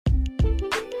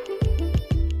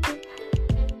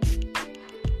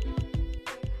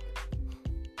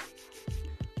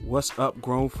What's up,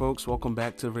 grown folks? Welcome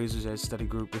back to Razor's Edge Study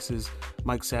Group. This is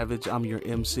Mike Savage. I'm your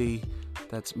MC.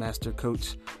 That's Master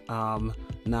Coach.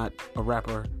 Not a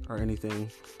rapper or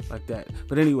anything like that.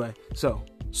 But anyway, so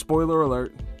spoiler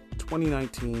alert,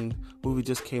 2019 movie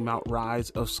just came out, Rise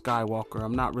of Skywalker.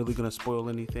 I'm not really going to spoil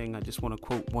anything. I just want to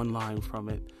quote one line from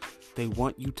it. They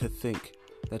want you to think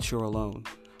that you're alone.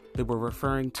 They were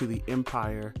referring to the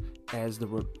Empire as the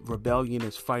rebellion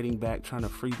is fighting back, trying to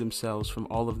free themselves from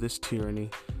all of this tyranny.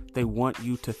 They want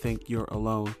you to think you're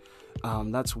alone.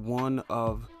 That's one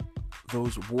of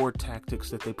those war tactics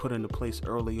that they put into place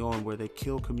early on, where they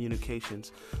kill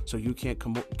communications. So you can't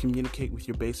communicate with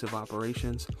your base of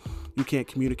operations. You can't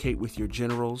communicate with your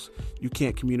generals. You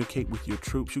can't communicate with your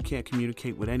troops. You can't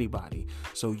communicate with anybody.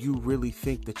 So you really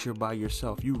think that you're by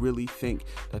yourself. You really think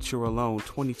that you're alone.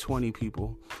 2020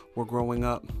 people, we're growing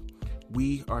up.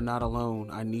 We are not alone.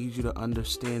 I need you to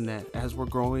understand that as we're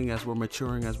growing, as we're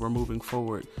maturing, as we're moving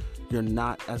forward, you're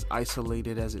not as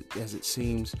isolated as it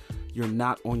seems. You're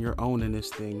not on your own in this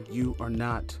thing. You are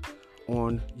not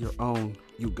on your own.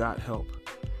 You got help.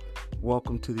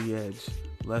 Welcome to the edge.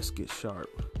 Let's get sharp.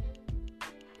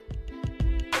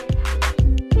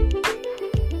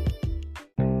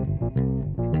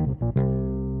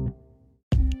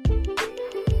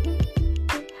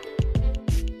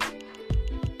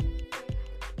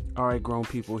 All right, grown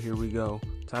people, here we go.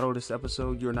 Title of this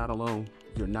episode, You're Not Alone.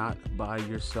 You're not by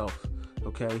yourself,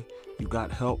 okay? You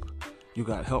got help. You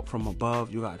got help from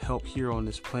above. You got help here on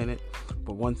this planet.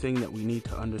 But one thing that we need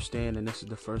to understand, and this is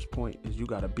the first point, is you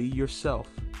got to be yourself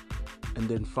and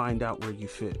then find out where you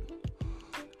fit.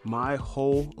 My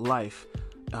whole life,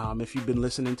 if you've been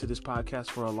listening to this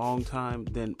podcast for a long time,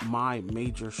 then my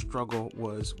major struggle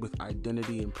was with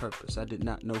identity and purpose. I did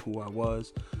not know who I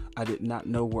was. I did not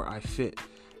know where I fit.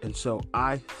 And so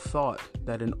I thought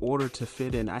that in order to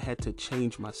fit in, I had to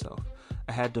change myself.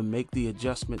 I had to make the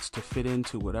adjustments to fit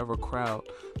into whatever crowd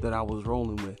that I was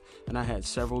rolling with. And I had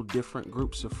several different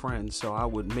groups of friends, so I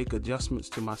would make adjustments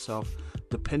to myself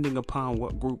depending upon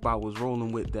what group I was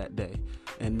rolling with that day.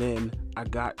 And then I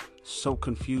got so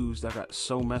confused, I got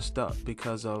so messed up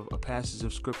because of a passage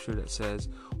of scripture that says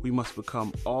we must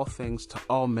become all things to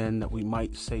all men that we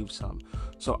might save some.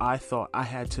 So I thought I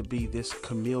had to be this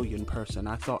chameleon person.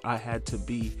 I thought I had to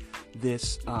be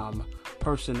this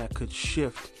person that could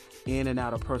shift in and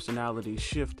out of personality,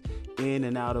 shift in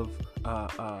and out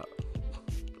of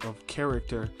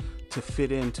character to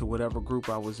fit into whatever group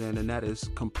I was in. And that is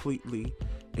completely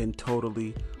and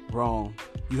totally wrong.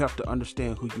 You have to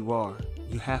understand who you are.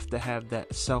 You have to have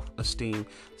that self-esteem,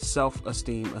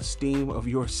 esteem of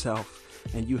yourself.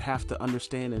 And you have to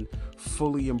understand and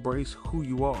fully embrace who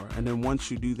you are. And then once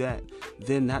you do that,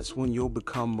 then that's when you'll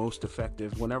become most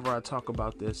effective. Whenever I talk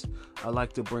about this, I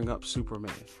like to bring up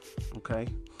Superman. Okay?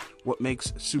 What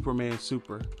makes Superman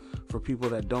super? For people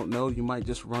that don't know, you might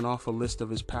just run off a list of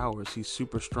his powers. He's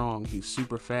super strong. He's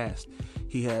super fast.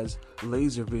 He has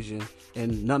laser vision.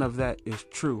 And none of that is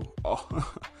true.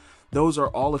 Those are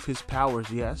all of his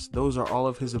powers, yes. Those are all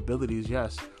of his abilities,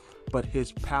 yes. But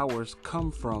his powers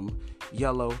come from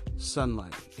yellow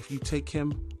sunlight. If you take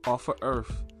him off of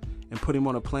Earth and put him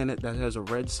on a planet that has a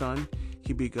red sun,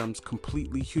 he becomes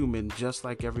completely human, just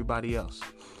like everybody else.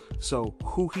 So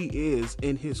who he is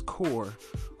in his core,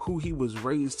 who he was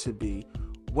raised to be,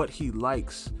 what he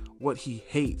likes, what he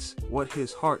hates, what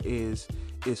his heart is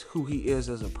who he is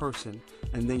as a person.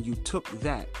 And then you took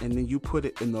that and then you put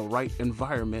it in the right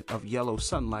environment of yellow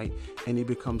sunlight and he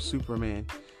becomes Superman.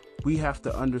 We have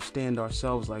to understand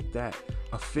ourselves like that.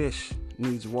 A fish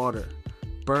needs water.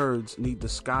 Birds need the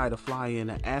sky to fly in.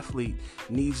 An athlete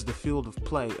needs the field of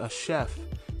play. A chef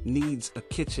needs a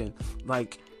kitchen.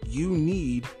 Like, you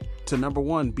need to, number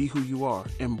one, be who you are.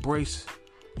 Embrace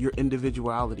your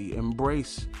individuality.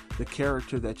 Embrace the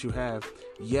character that you have.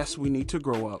 Yes, we need to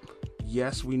grow up.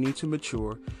 Yes, we need to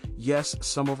mature. Yes,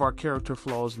 some of our character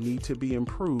flaws need to be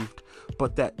improved,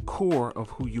 but that core of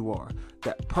who you are,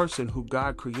 that person who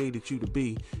God created you to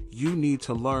be, you need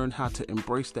to learn how to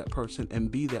embrace that person and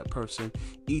be that person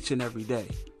each and every day,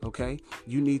 okay?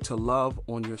 You need to love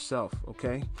on yourself,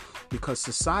 okay? Because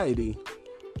society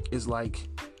is like,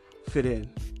 fit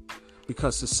in.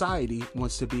 Because society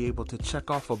wants to be able to check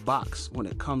off a box when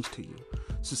it comes to you.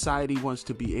 Society wants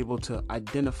to be able to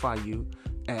identify you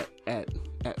at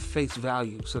face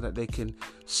value so that they can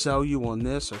sell you on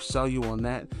this or sell you on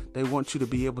that. They want you to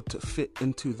be able to fit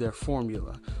into their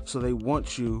formula. So they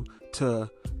want you to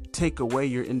take away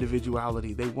your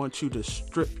individuality. They want you to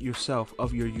strip yourself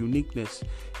of your uniqueness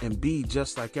and be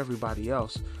just like everybody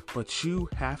else. But you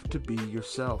have to be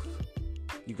yourself.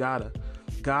 You gotta.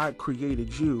 God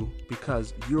created you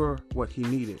because you're what he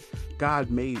needed.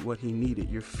 God made what he needed.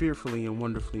 You're fearfully and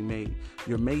wonderfully made.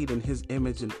 You're made in his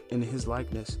image and in his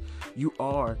likeness. You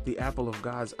are the apple of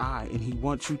God's eye, and he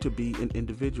wants you to be an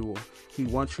individual. He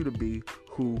wants you to be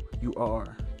who you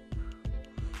are.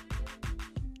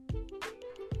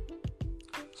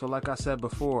 So like I said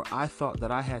before, I thought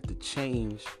that I had to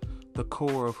change the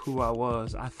core of who I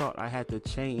was. I thought I had to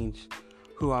change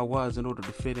who I was in order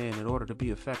to fit in order to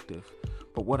be effective.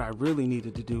 But what I really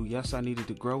needed to do, yes, I needed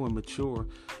to grow and mature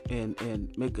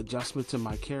and make adjustments in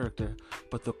my character.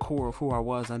 But the core of who I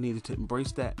was, I needed to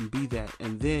embrace that and be that.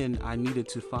 And then I needed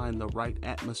to find the right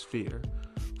atmosphere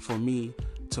for me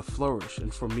to flourish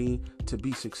and for me to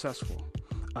be successful.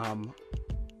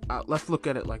 Let's look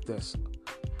at it like this.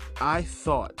 I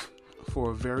thought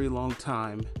for a very long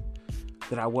time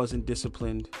that I wasn't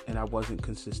disciplined and I wasn't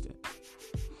consistent.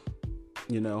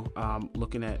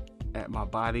 Looking at my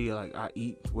body, like I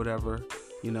eat whatever,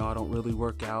 I don't really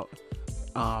work out.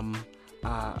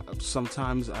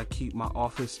 Sometimes I keep my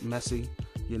office messy,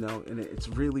 and it's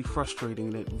really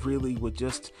frustrating, and it really would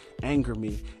just anger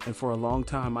me. And for a long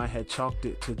time, I had chalked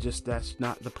it to just, that's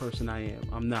not the person I am.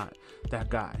 I'm not that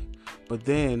guy. But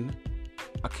then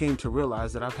I came to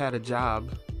realize that I've had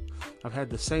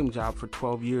the same job for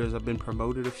 12 years. I've been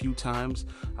promoted a few times.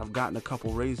 I've gotten a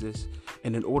couple raises.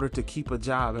 And in order to keep a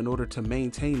job, in order to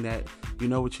maintain that, you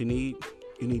know what you need?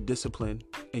 You need discipline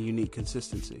and you need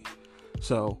consistency.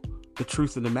 So the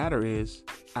truth of the matter is,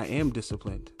 I am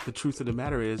disciplined. The truth of the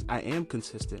matter is, I am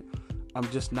consistent. I'm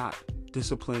just not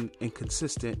disciplined and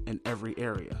consistent in every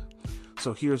area.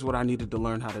 So here's what I needed to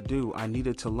learn how to do. I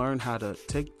needed to learn how to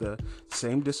take the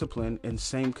same discipline and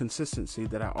same consistency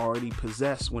that I already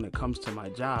possess when it comes to my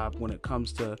job, when it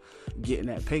comes to getting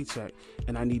that paycheck.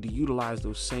 And I need to utilize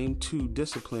those same two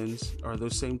disciplines or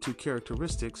those same two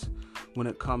characteristics when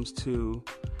it comes to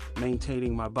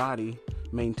maintaining my body,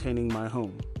 maintaining my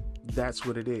home. That's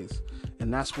what it is.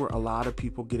 And that's where a lot of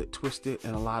people get it twisted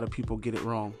and a lot of people get it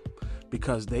wrong,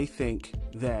 because they think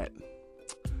that,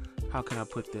 how can I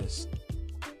put this?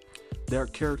 Their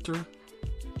character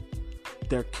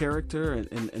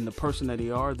and the person that they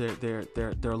are,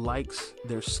 their likes,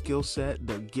 their skill set,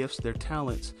 their gifts, their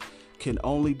talents can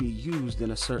only be used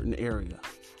in a certain area.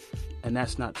 And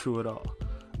that's not true at all.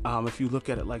 If you look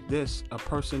at it like this, a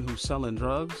person who's selling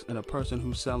drugs and a person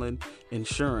who's selling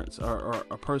insurance or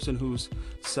a person who's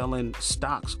selling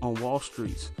stocks on Wall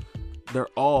Street, they're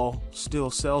all still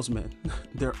salesmen.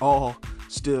 They're all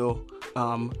still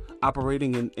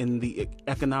operating in the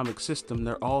economic system.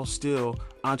 They're all still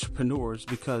entrepreneurs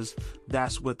because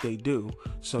that's what they do.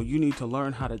 So you need to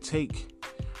learn how to take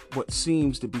what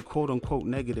seems to be quote unquote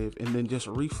negative and then just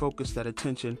refocus that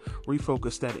attention,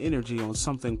 refocus that energy on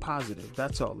something positive.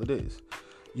 That's all it is.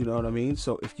 You know what I mean?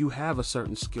 So if you have a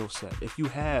certain skill set, if you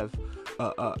have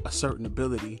a certain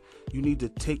ability, you need to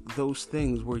take those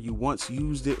things where you once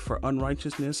used it for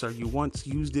unrighteousness, or you once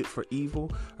used it for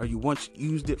evil, or you once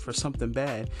used it for something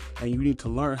bad, and you need to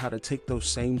learn how to take those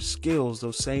same skills,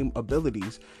 those same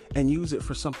abilities, and use it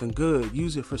for something good,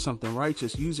 use it for something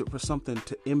righteous, use it for something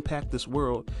to impact this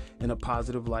world in a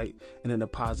positive light and in a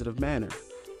positive manner.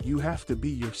 You have to be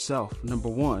yourself, number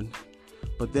one.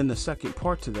 But then the second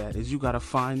part to that is you got to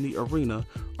find the arena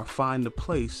or find the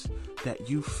place that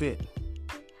you fit.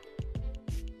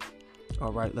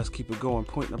 All right, let's keep it going.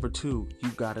 Point number 2, you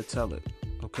got to tell it.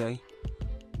 Okay.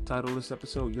 Title of this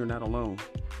episode, You're Not Alone.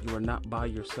 You are not by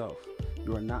yourself.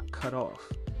 You are not cut off.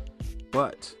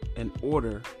 But in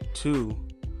order to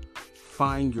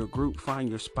find your group, find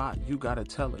your spot, you got to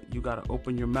tell it. You got to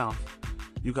open your mouth.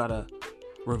 You got to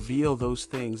reveal those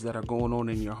things that are going on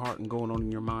in your heart and going on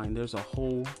in your mind. There's a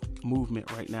whole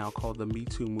movement right now called the Me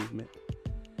Too movement.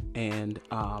 And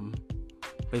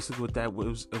basically what that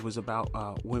was, it was about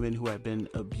women who had been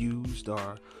abused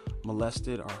or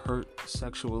molested or hurt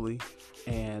sexually.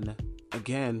 And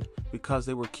again, because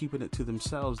they were keeping it to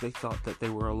themselves, they thought that they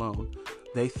were alone.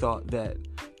 They thought that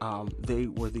they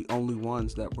were the only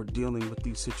ones that were dealing with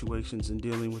these situations and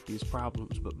dealing with these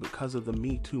problems. But because of the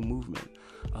Me Too movement,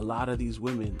 a lot of these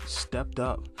women stepped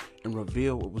up and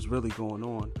revealed what was really going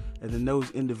on. And then those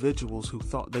individuals who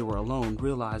thought they were alone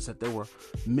realized that there were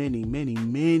many, many,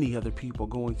 many other people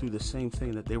going through the same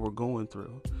thing that they were going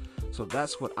through. So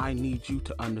that's what I need you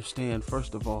to understand.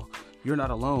 First of all, you're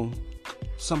not alone.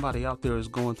 Somebody out there is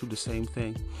going through the same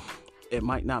thing. It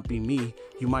might not be me.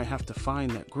 You might have to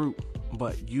find that group,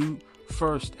 but you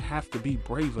first have to be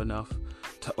brave enough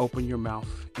to open your mouth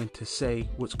and to say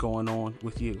what's going on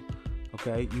with you.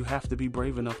 Okay, you have to be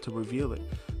brave enough to reveal it,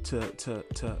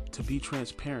 to be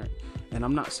transparent. And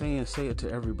I'm not saying say it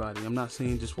to everybody. I'm not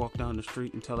saying just walk down the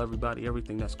street and tell everybody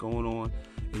everything that's going on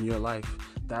in your life.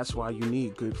 That's why you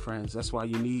need good friends. That's why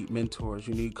you need mentors.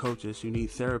 You need coaches. You need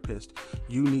therapists.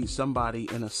 You need somebody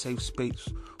in a safe space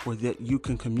where that you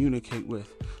can communicate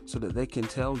with, so that they can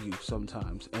tell you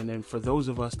sometimes. And then for those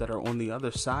of us that are on the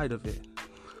other side of it,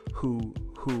 who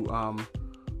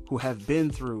have been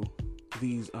through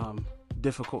these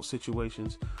difficult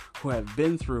situations, who have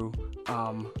been through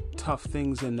tough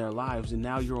things in their lives, and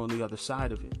now you're on the other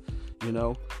side of it,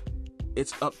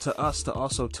 it's up to us to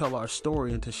also tell our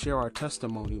story and to share our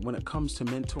testimony. When it comes to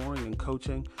mentoring and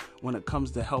coaching, when it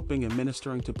comes to helping and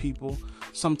ministering to people,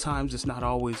 sometimes it's not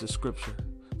always a scripture.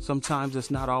 Sometimes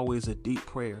it's not always a deep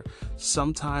prayer.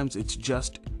 Sometimes it's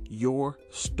just your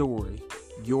story.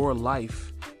 Your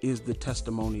life is the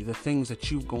testimony, the things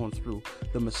that you've gone through,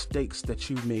 the mistakes that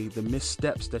you've made, the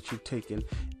missteps that you've taken.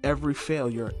 Every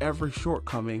failure, every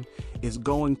shortcoming is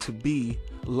going to be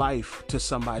life to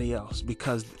somebody else,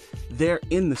 because they're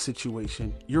in the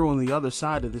situation. You're on the other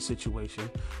side of the situation,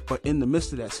 but in the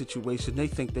midst of that situation, they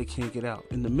think they can't get out.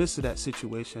 In the midst of that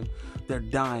situation, they're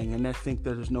dying and they think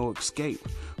there's no escape.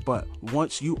 But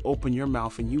once you open your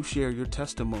mouth and you share your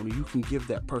testimony, you can give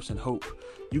that person hope.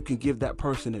 You can give that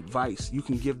person advice. You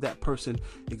can give that person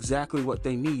exactly what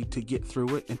they need to get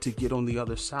through it and to get on the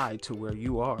other side to where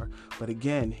you are. But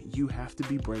again, you have to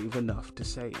be brave enough to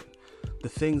say it. The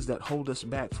things that hold us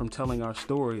back from telling our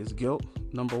story is guilt.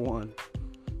 Number one,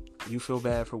 you feel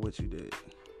bad for what you did.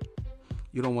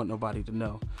 You don't want nobody to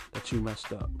know that you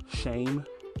messed up. Shame,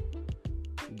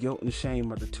 guilt and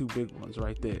shame are the two big ones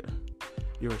right there.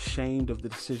 You're ashamed of the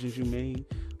decisions you made.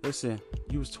 Listen,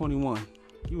 you was 21.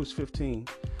 You was 15.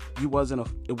 It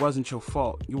wasn't your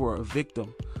fault. You were a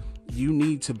victim. You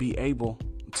need to be able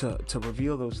to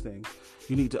reveal those things.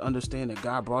 You need to understand that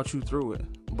God brought you through it,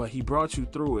 but he brought you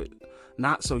through it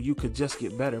not so you could just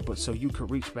get better, but so you could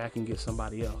reach back and get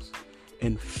somebody else.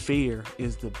 And fear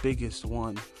is the biggest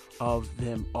one of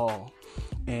them all.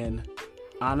 And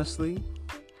honestly,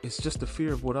 it's just the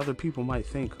fear of what other people might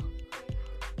think.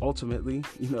 Ultimately,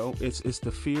 it's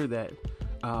the fear that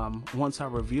once I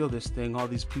reveal this thing, all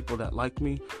these people that like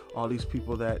me, all these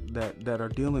people that are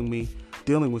dealing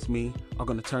with me are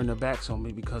going to turn their backs on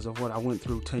me because of what I went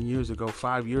through 10 years ago,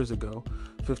 5 years ago,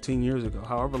 15 years ago,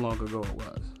 however long ago it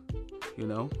was.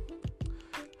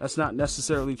 That's not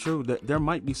necessarily true. That there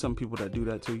might be some people that do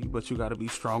that to you, but you got to be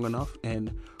strong enough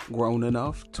and grown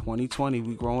enough. 2020,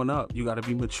 we growing up. You got to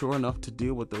be mature enough to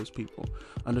deal with those people.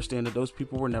 Understand that those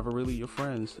people were never really your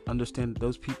friends. Understand that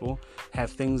those people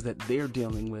have things that they're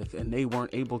dealing with and they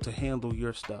weren't able to handle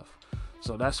your stuff.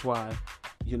 So that's why,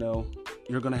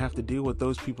 you're going to have to deal with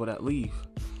those people that leave.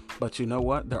 But you know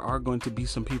what? There are going to be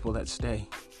some people that stay.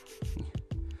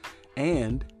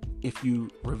 And if you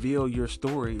reveal your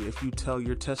story, if you tell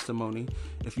your testimony,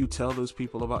 if you tell those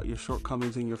people about your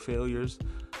shortcomings and your failures,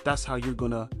 that's how you're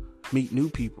going to meet new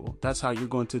people. That's how you're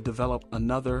going to develop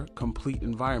another complete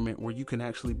environment where you can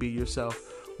actually be yourself,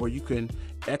 where you can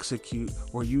execute,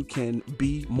 where you can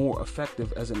be more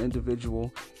effective as an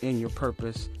individual in your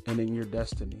purpose and in your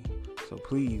destiny. So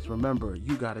please remember,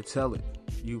 you got to tell it.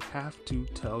 You have to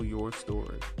tell your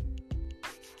story.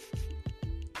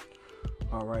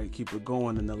 All right, keep it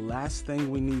going. And the last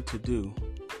thing we need to do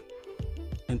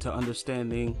into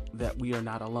understanding that we are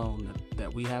not alone,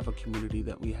 that we have a community,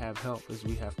 that we have help, is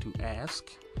we have to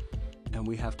ask and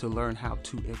we have to learn how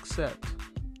to accept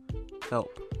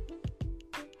help.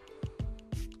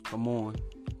 Come on,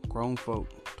 grown folk,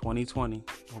 2020,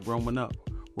 we're growing up,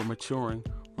 we're maturing,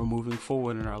 we're moving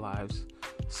forward in our lives.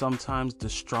 Sometimes the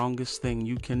strongest thing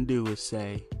you can do is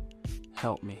say,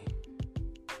 help me.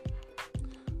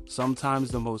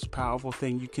 Sometimes the most powerful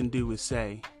thing you can do is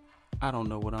say, I don't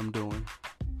know what I'm doing.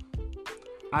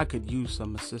 I could use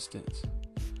some assistance.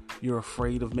 You're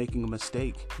afraid of making a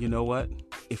mistake. You know what?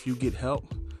 If you get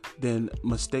help, then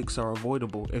mistakes are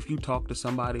avoidable. If you talk to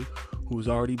somebody who's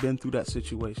already been through that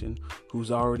situation,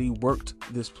 who's already worked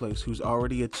this place, who's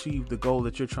already achieved the goal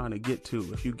that you're trying to get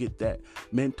to, if you get that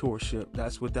mentorship,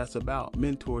 that's what that's about.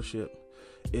 Mentorship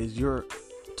is you're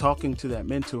talking to that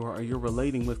mentor, or you're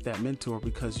relating with that mentor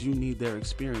because you need their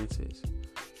experiences.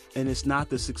 And it's not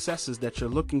the successes that you're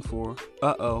looking for.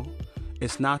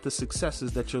 It's not the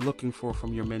successes that you're looking for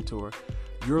from your mentor.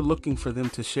 You're looking for them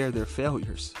to share their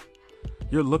failures.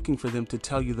 You're looking for them to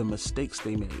tell you the mistakes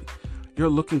they made. You're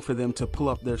looking for them to pull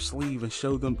up their sleeve and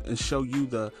show you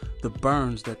the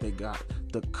burns that they got,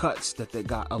 the cuts that they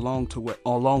got along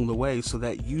the way, so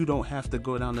that you don't have to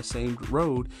go down the same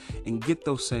road and get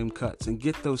those same cuts and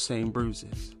get those same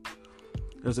bruises.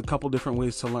 There's a couple different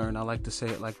ways to learn. I like to say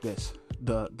it like this.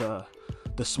 The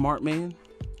smart man,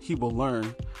 he will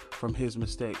learn from his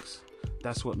mistakes.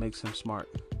 That's what makes him smart.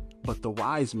 But the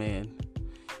wise man,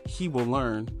 he will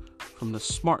learn from the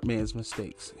smart man's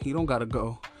mistakes. He don't got to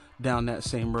go down that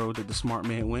same road that the smart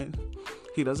man went.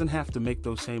 He doesn't have to make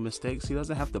those same mistakes. He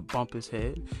doesn't have to bump his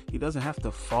head. He doesn't have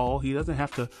to fall. He doesn't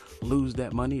have to lose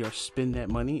that money or spend that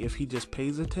money if he just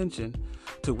pays attention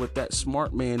to what that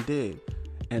smart man did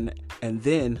and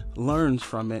then learns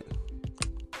from it.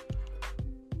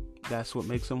 That's what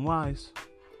makes him wise.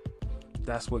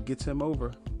 That's what gets him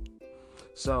over.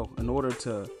 So in order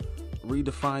to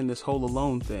redefine this whole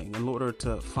alone thing, in order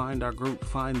to find our group,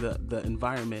 find the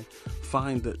environment,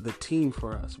 find the team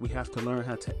for us, we have to learn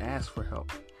how to ask for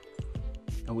help.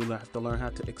 And we have to learn how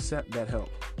to accept that help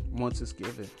once it's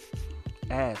given.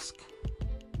 Ask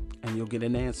and you'll get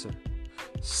an answer.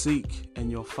 Seek and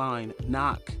you'll find.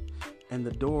 Knock and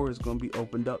the door is going to be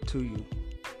opened up to you.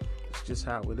 It's just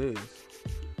how it is.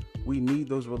 We need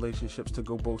those relationships to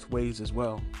go both ways as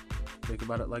well. Think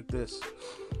about it like this.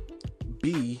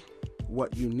 Be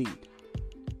what you need.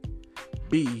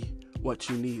 Be what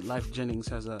you need. Life Jennings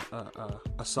has a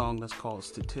song that's called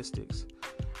Statistics.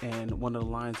 And one of the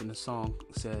lines in the song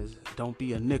says, don't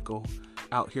be a nickel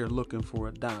out here looking for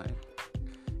a dime.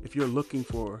 If you're looking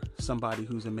for somebody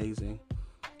who's amazing,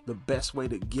 the best way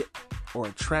to get or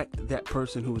attract that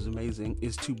person who is amazing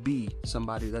is to be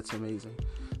somebody that's amazing.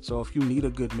 So if you need a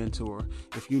good mentor,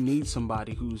 if you need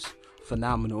somebody who's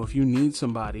phenomenal, if you need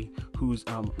somebody who's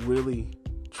really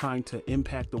trying to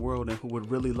impact the world and who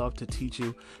would really love to teach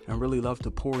you and really love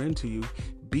to pour into you,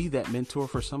 be that mentor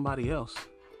for somebody else.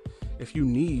 If you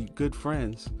need good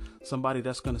friends, somebody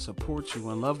that's going to support you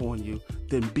and love on you,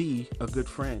 then be a good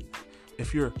friend.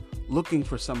 If you're looking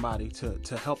for somebody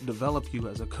to help develop you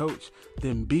as a coach,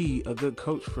 then be a good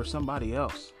coach for somebody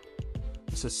else.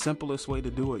 It's the simplest way to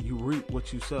do it. You reap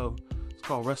what you sow. It's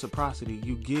called reciprocity.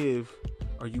 You give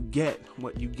or you get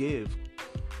what you give.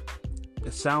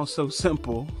 It sounds so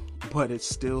simple, but it's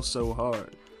still so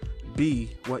hard.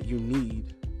 Be what you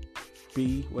need.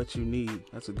 Be what you need.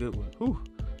 That's a good one. Whew.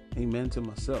 Amen to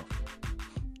myself.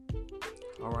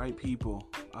 All right, people.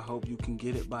 I hope you can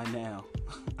get it by now.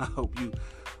 I hope you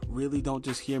really don't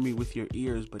just hear me with your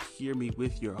ears, but hear me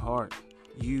with your heart.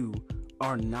 You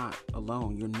are not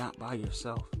alone. You're not by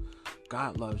yourself.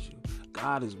 God loves you.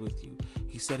 God is with you.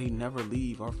 He said he'd never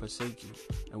leave or forsake you.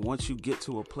 And once you get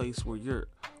to a place where you're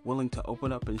willing to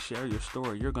open up and share your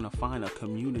story, you're going to find a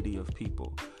community of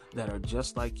people that are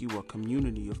just like you, a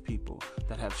community of people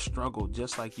that have struggled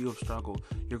just like you have struggled.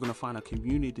 You're going to find a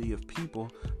community of people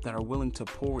that are willing to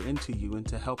pour into you and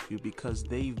to help you because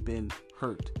they've been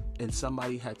hurt and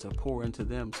somebody had to pour into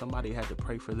them. Somebody had to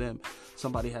pray for them.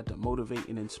 Somebody had to motivate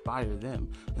and inspire them.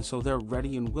 And so they're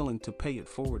ready and willing to pay it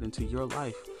forward into your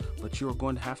life. But you're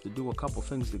going to have to do a couple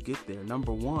things to get there.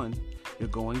 Number one, you're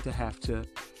going to have to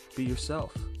be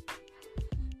yourself.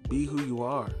 Be who you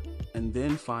are. And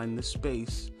then find the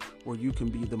space where you can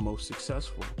be the most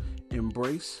successful.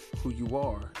 Embrace who you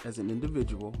are as an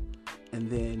individual and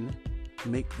then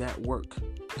make that work.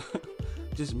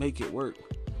 Just make it work.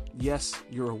 Yes,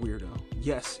 you're a weirdo.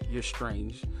 Yes, you're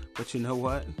strange. But you know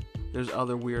what? There's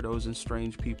other weirdos and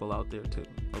strange people out there too.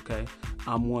 Okay?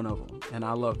 I'm one of them and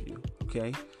I love you.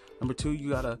 Okay? Number two, you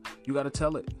gotta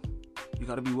tell it. You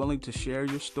gotta be willing to share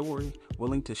your story,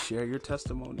 willing to share your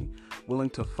testimony, willing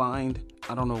to find,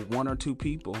 one or two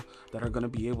people that are going to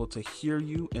be able to hear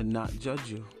you and not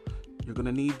judge you. You're going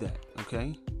to need that.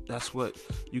 Okay. That's what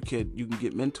you can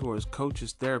get mentors,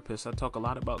 coaches, therapists. I talk a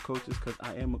lot about coaches because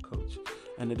I am a coach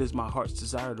and it is my heart's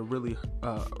desire to really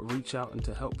reach out and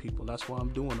to help people. That's why I'm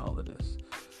doing all of this.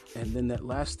 And then that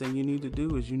last thing you need to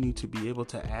do is you need to be able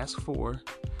to ask for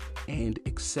and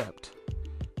accept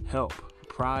help.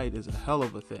 Pride is a hell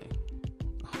of a thing.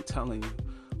 I'm telling you,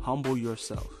 humble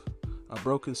yourself. A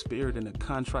broken spirit and a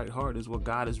contrite heart is what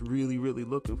God is really, really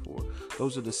looking for.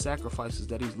 Those are the sacrifices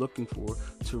that he's looking for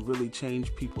to really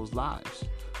change people's lives.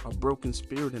 A broken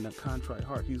spirit and a contrite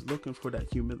heart. He's looking for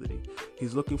that humility.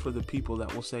 He's looking for the people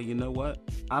that will say, you know what?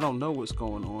 I don't know what's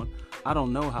going on. I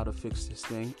don't know how to fix this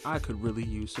thing. I could really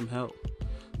use some help.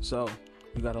 So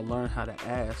you got to learn how to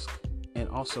ask and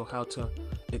also how to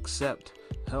accept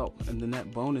help. And then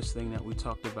that bonus thing that we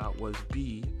talked about was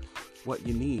be what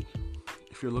you need.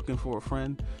 If you're looking for a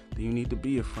friend, then you need to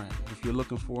be a friend. If you're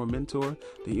looking for a mentor,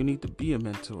 then you need to be a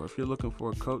mentor. If you're looking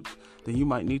for a coach, then you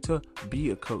might need to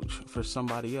be a coach for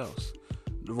somebody else.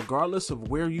 Regardless of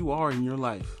where you are in your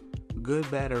life, good,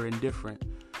 bad, or indifferent,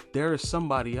 there is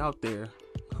somebody out there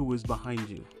who is behind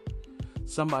you.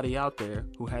 somebody out there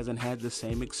who hasn't had the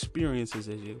same experiences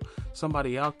as you,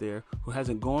 somebody out there who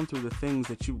hasn't gone through the things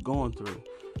that you've gone through,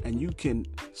 and you can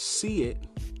see it.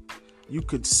 You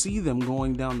could see them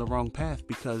going down the wrong path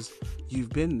because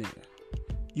you've been there.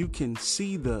 You can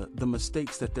see the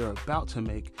mistakes that they're about to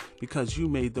make because you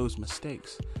made those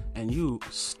mistakes. And you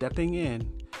stepping in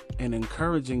and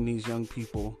encouraging these young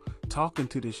people, talking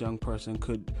to this young person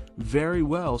could very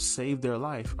well save their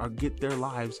life or get their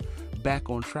lives back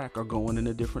on track or going in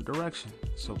a different direction.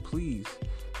 So please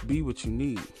be what you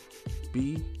need.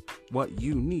 Be what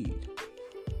you need.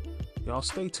 Y'all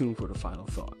stay tuned for the final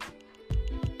thought.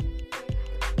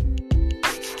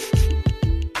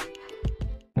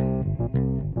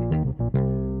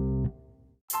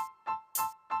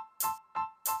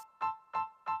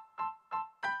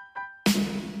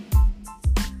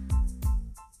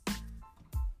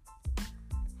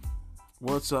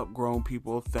 What's up, grown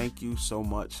people? Thank you so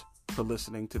much for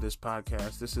listening to this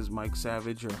podcast. This is Mike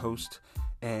Savage, your host,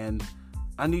 and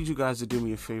I need you guys to do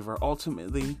me a favor.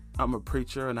 Ultimately, I'm a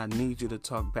preacher, and I need you to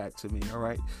talk back to me, all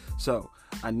right? So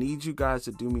I need you guys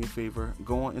to do me a favor.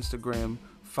 Go on Instagram,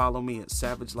 follow me at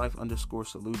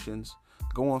savagelife_solutions.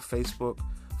 Go on Facebook,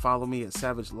 follow me at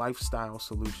Savage Lifestyle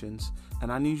Solutions.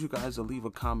 And I need you guys to leave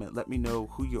a comment. Let me know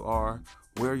who you are,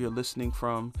 where you're listening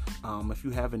from. If you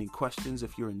have any questions,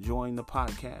 if you're enjoying the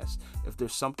podcast, if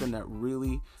there's something that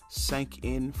really sank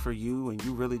in for you and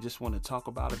you really just want to talk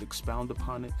about it, expound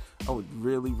upon it, I would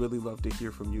really, really love to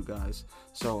hear from you guys.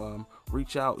 So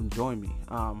reach out and join me.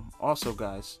 Also,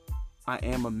 guys, I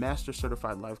am a master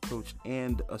certified life coach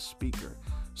and a speaker.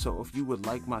 So if you would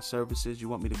like my services, you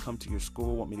want me to come to your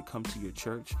school, want me to come to your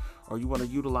church, or you want to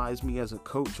utilize me as a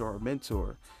coach or a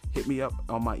mentor, hit me up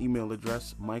on my email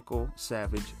address,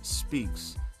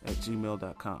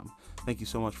 michaelsavagespeaks@gmail.com. Thank you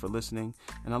so much for listening,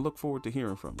 and I look forward to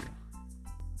hearing from you.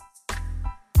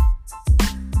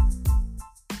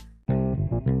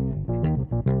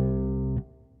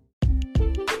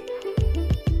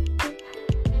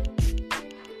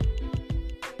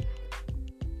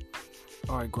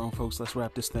 All right, grown folks, let's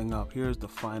wrap this thing up. Here's the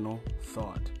final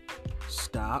thought.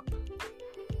 Stop.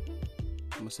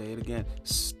 I'm going to say it again.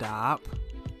 Stop.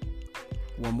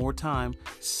 One more time.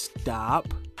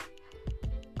 Stop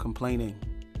complaining.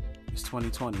 It's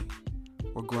 2020.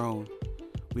 We're grown.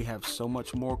 We have so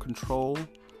much more control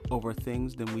over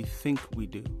things than we think we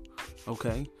do.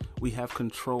 Okay? We have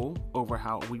control over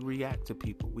how we react to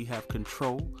people. We have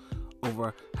control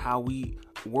over how we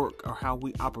work or how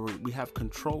we operate. We have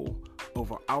control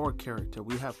over our character.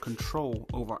 We have control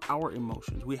over our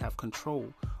emotions. We have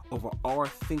control over our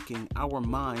thinking, our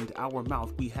mind, our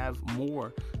mouth. We have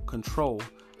more control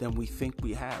than we think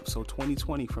we have. So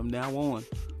 2020, from now on,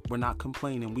 we're not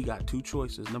complaining. We got two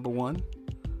choices. Number one,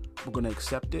 we're going to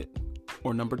accept it.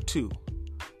 Or number two,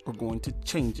 we're going to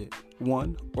change it.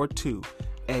 One or two,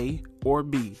 A or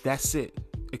B. That's it.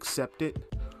 Accept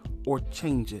it or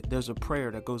change it. There's a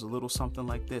prayer that goes a little something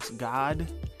like this. God,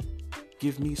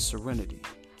 give me serenity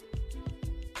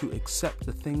to accept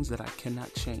the things that I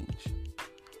cannot change,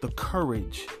 the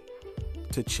courage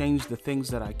to change the things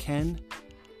that I can,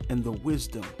 and the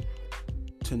wisdom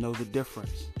to know the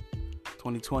difference.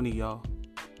 2020, y'all,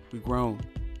 we grown.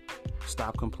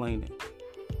 Stop complaining.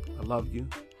 I love you,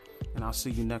 and I'll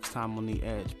see you next time on The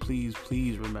Edge. Please,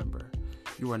 please remember,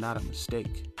 you are not a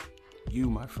mistake. You,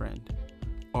 my friend,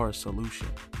 are a solution.